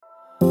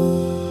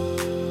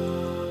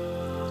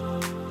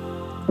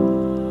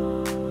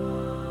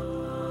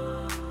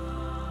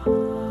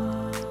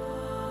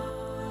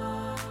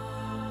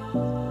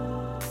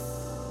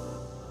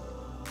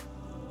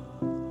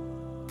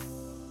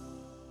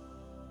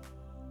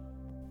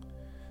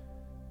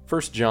1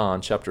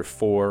 John chapter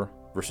 4,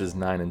 verses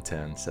 9 and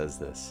 10 says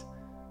this,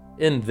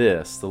 "In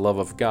this the love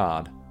of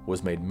God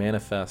was made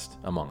manifest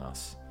among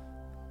us,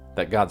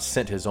 that God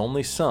sent his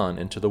only Son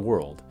into the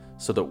world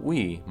so that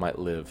we might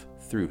live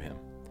through him.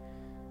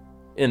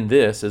 In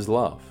this is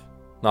love,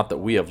 not that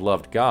we have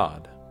loved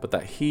God, but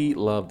that he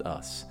loved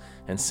us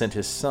and sent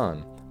his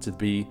Son to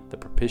be the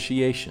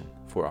propitiation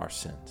for our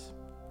sins."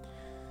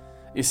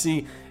 You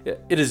see,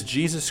 it is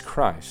Jesus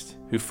Christ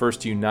who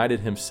first united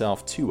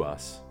himself to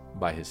us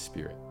by his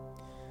Spirit.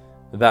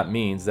 That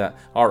means that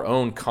our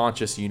own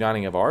conscious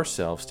uniting of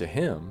ourselves to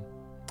him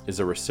is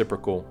a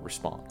reciprocal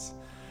response.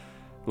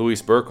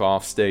 Louis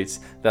Berkhoff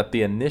states that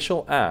the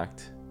initial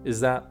act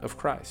is that of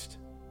Christ,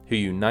 who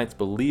unites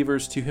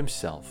believers to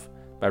himself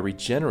by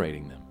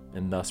regenerating them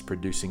and thus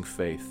producing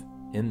faith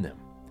in them.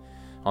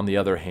 On the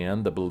other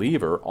hand, the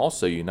believer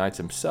also unites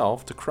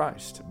himself to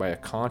Christ by a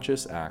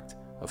conscious act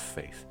of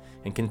faith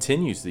and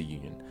continues the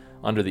union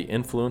under the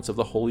influence of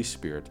the Holy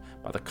Spirit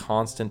by the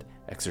constant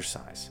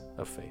exercise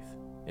of faith.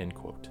 End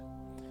quote.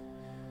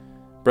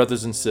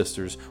 Brothers and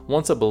sisters,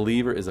 once a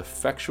believer is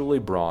effectually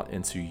brought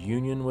into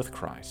union with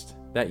Christ,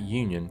 that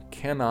union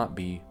cannot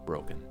be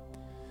broken.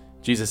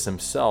 Jesus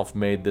himself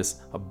made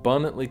this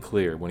abundantly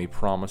clear when he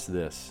promised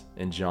this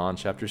in John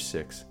chapter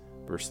 6,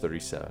 verse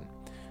 37.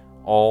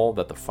 "All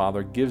that the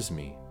Father gives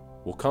me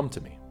will come to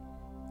me,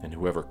 and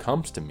whoever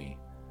comes to me,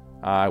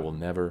 I will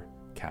never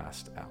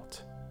cast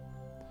out."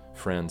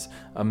 Friends,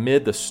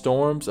 amid the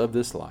storms of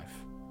this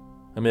life,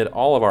 amid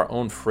all of our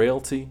own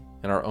frailty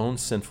and our own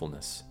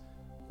sinfulness,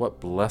 what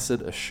blessed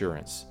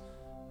assurance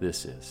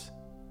this is,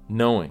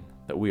 knowing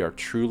that we are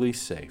truly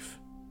safe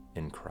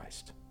in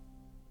Christ.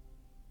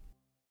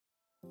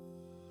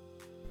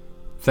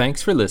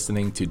 Thanks for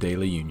listening to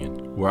Daily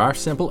Union, where our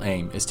simple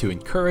aim is to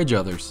encourage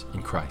others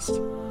in Christ.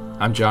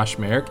 I'm Josh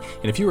Merrick,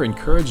 and if you were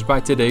encouraged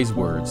by today's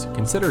words,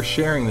 consider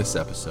sharing this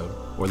episode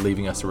or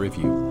leaving us a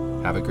review.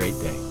 Have a great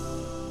day.